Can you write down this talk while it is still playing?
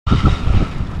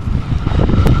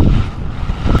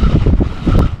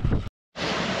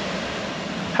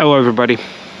Hello everybody.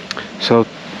 So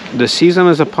the season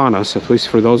is upon us, at least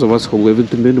for those of us who live in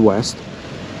the Midwest,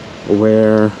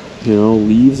 where, you know,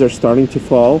 leaves are starting to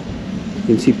fall. You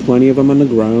can see plenty of them on the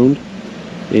ground,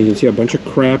 and you can see a bunch of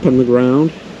crap on the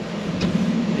ground.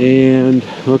 And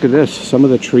look at this, some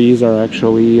of the trees are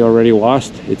actually already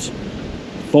lost its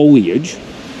foliage.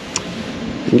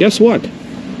 And guess what?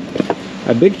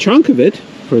 A big chunk of it,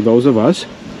 for those of us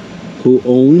who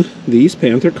own these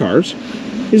Panther cars,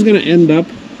 is going to end up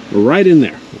right in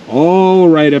there, all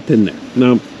right up in there.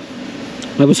 Now,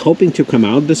 I was hoping to come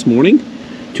out this morning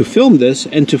to film this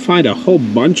and to find a whole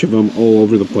bunch of them all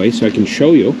over the place so I can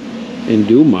show you and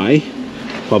do my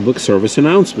public service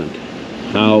announcement.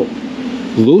 Now,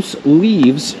 loose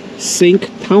leaves sink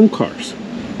town cars,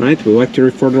 right? We like to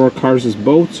refer to our cars as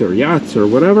boats or yachts or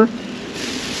whatever.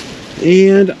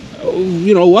 And,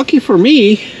 you know, lucky for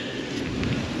me,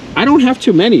 I don't have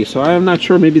too many, so I'm not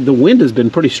sure. Maybe the wind has been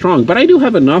pretty strong, but I do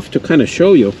have enough to kind of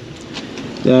show you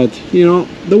that, you know,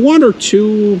 the one or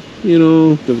two, you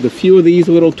know, the few of these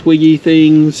little twiggy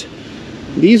things,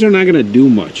 these are not going to do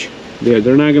much.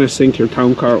 They're not going to sink your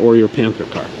town car or your Panther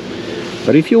car.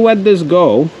 But if you let this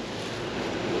go,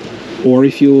 or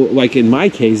if you, like in my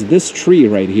case, this tree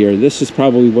right here, this is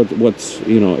probably what's,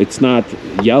 you know, it's not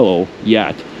yellow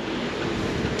yet.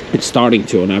 It's starting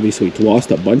to, and obviously it's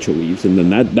lost a bunch of leaves, and then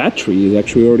that tree is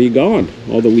actually already gone.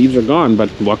 All the leaves are gone,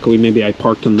 but luckily maybe I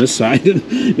parked on this side, and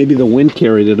maybe the wind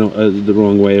carried it the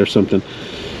wrong way or something.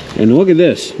 And look at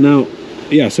this. Now,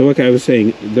 yeah, so like I was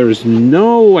saying, there's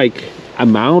no like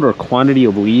amount or quantity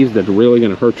of leaves that are really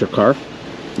going to hurt your car,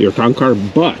 your town car,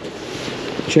 but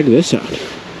check this out.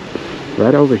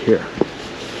 Right over here.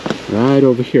 Right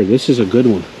over here. This is a good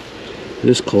one.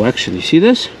 This collection. You see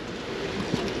this?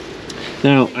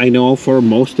 Now, I know for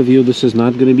most of you this is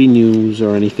not going to be news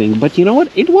or anything, but you know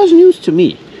what? It was news to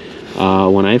me.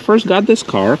 When I first got this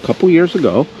car a couple years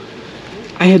ago,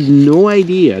 I had no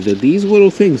idea that these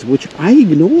little things, which I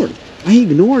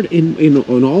ignored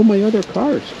in all my other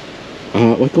cars.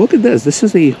 Like, look at this. This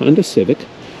is a Honda Civic.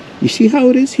 You see how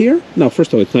it is here? Now,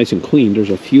 first of all, it's nice and clean.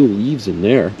 There's a few leaves in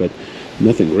there, but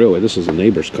nothing really. This is a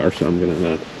neighbor's car, so I'm going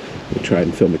to not try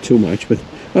and film it too much, but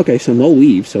okay, so no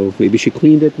leaves, so maybe she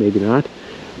cleaned it, maybe not.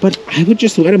 But I would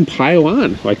just let them pile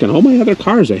on. Like in all my other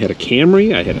cars, I had a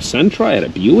Camry, I had a Sentra, I had a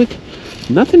Buick.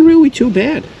 Nothing really too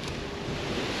bad.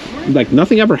 Like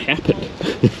nothing ever happened.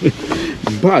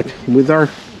 But with our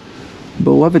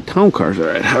beloved town cars, all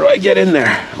right, how do I get in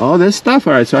there? All this stuff,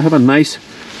 all right, so I have a nice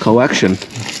collection.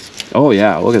 Oh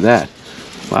yeah, look at that.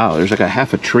 Wow, there's like a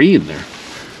half a tree in there.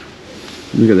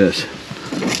 Look at this.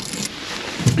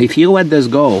 If you let this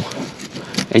go,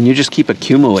 and you just keep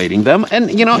accumulating them,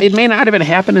 and you know, it may not even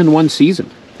happen in one season,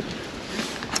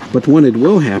 but when it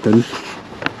will happen,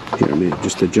 here, let me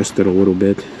just adjust it a little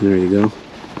bit, there you go.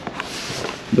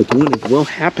 But when it will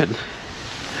happen,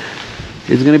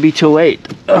 it's going to be too late,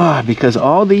 because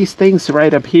all these things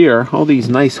right up here, all these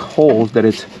nice holes that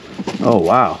it's, oh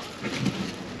wow,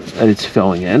 that it's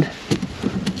filling in,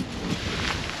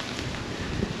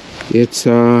 it's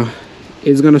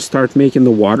going to start making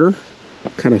the water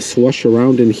kind of slush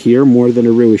around in here more than it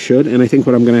really should. And I think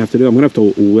what I'm going to have to do, I'm going to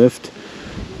have to lift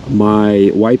my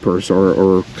wipers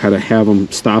or kind of have them,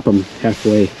 stop them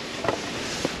halfway,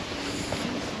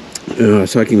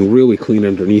 so I can really clean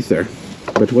underneath there.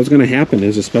 But what's going to happen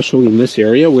is, especially in this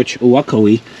area, which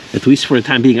luckily, at least for the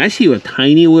time being, I see a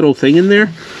tiny little thing in there,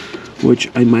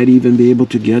 which I might even be able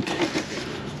to get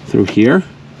through here.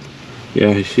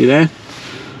 Yeah, you see that?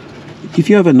 If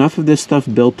you have enough of this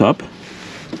stuff built up,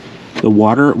 the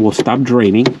water will stop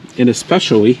draining, and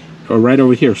especially right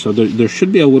over here. So there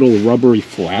should be a little rubbery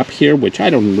flap here, which I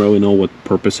don't really know what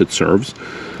purpose it serves.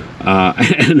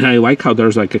 And I like how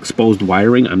there's like exposed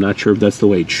wiring. I'm not sure if that's the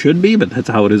way it should be, but that's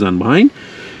how it is on mine.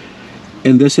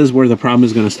 And this is where the problem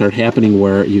is going to start happening,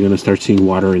 where you're going to start seeing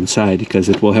water inside, because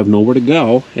it will have nowhere to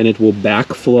go, and it will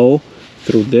backflow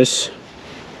through this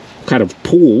kind of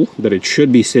pool that it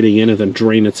should be sitting in and then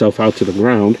drain itself out to the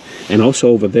ground. And also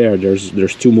over there,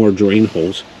 there's two more drain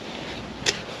holes,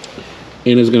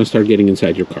 and it's going to start getting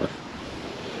inside your car.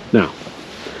 Now,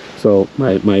 so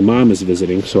my mom is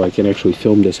visiting, so I can actually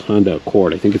film this Honda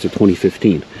Accord. I think it's a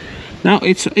 2015. Now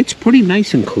it's pretty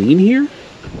nice and clean here,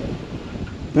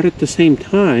 but at the same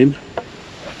time,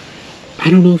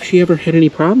 I don't know if she ever had any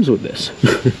problems with this.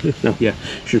 No, yeah,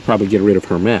 she should probably get rid of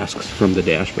her masks from the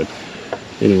dash, but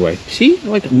anyway, see,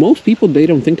 like most people, they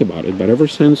don't think about it, but ever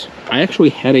since I actually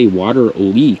had a water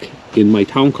leak in my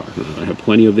town car, I have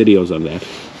plenty of videos on that,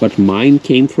 but mine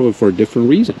came for a different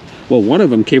reason. Well, one of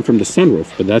them came from the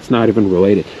sunroof, but that's not even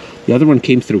related. The other one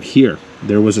came through here.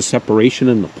 There was a separation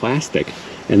in the plastic,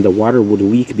 and the water would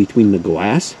leak between the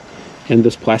glass and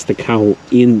this plastic cowl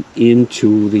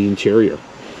into the interior.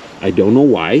 I don't know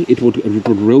why. It would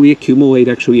really accumulate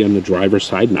actually on the driver's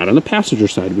side, not on the passenger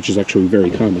side, which is actually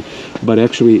very common. But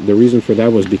actually, the reason for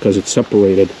that was because it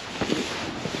separated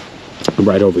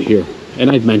right over here.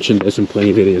 And I've mentioned this in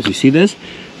plenty of videos. You see this?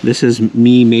 This is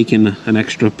me making an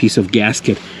extra piece of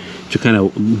gasket to kind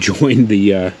of join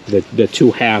the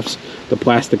two halves, the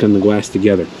plastic and the glass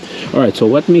together. All right, so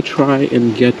let me try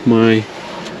and get my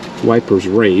wipers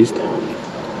raised.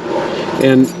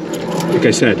 And like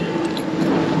I said,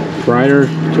 prior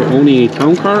to owning a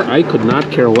town car, I could not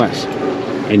care less.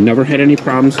 I never had any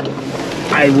problems.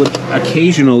 I would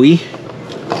occasionally,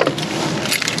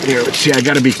 here, let's see, I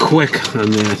gotta be quick on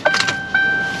that.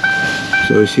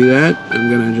 So you see that? I'm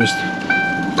gonna just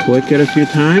click it a few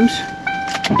times.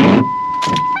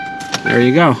 There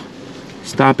you go.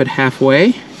 Stop it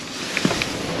halfway.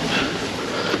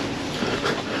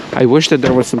 I wish that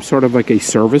there was some sort of like a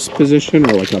service position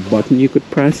or like a button you could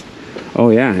press. Oh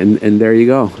yeah, and there you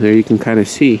go. There you can kind of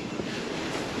see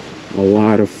a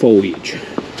lot of foliage.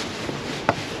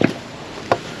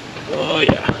 Oh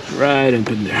yeah, right up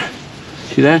in there.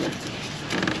 See that?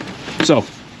 So,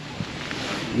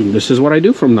 this is what I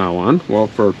do from now on. Well,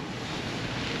 for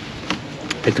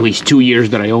at least 2 years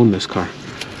that I own this car,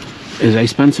 is I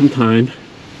spend some time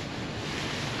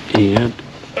and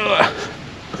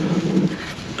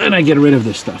I get rid of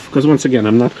this stuff. Because once again,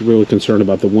 I'm not really concerned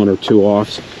about the 1 or 2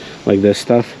 offs like this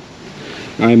stuff.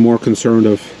 I'm more concerned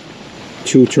of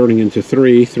 2 turning into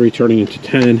 3, 3 turning into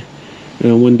 10, and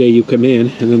then one day you come in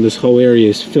and then this whole area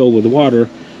is filled with water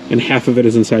and half of it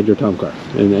is inside your town car,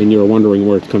 and you're wondering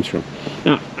where it comes from.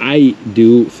 Now, I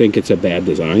do think it's a bad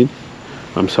design.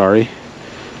 I'm sorry,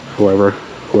 whoever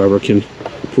can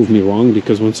prove me wrong,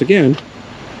 because once again,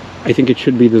 I think it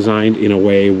should be designed in a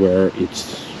way where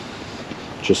it's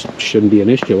just shouldn't be an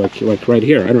issue, like right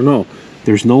here. I don't know.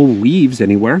 There's no leaves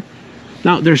anywhere.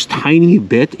 Now, there's tiny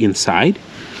bit inside,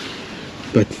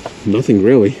 but nothing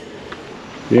really.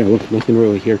 Yeah, look, nothing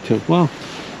really here too. Well,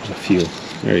 there's a few.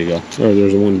 There you go. Oh,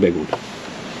 there's one big one.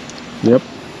 Yep.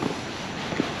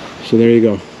 So there you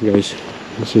go, guys.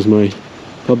 This is my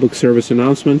public service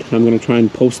announcement. I'm going to try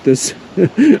and post this.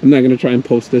 I'm not going to try and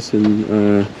post this in,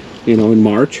 you know, in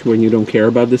March when you don't care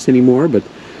about this anymore. But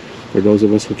for those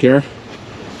of us who care,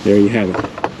 there you have it.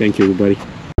 Thank you, everybody.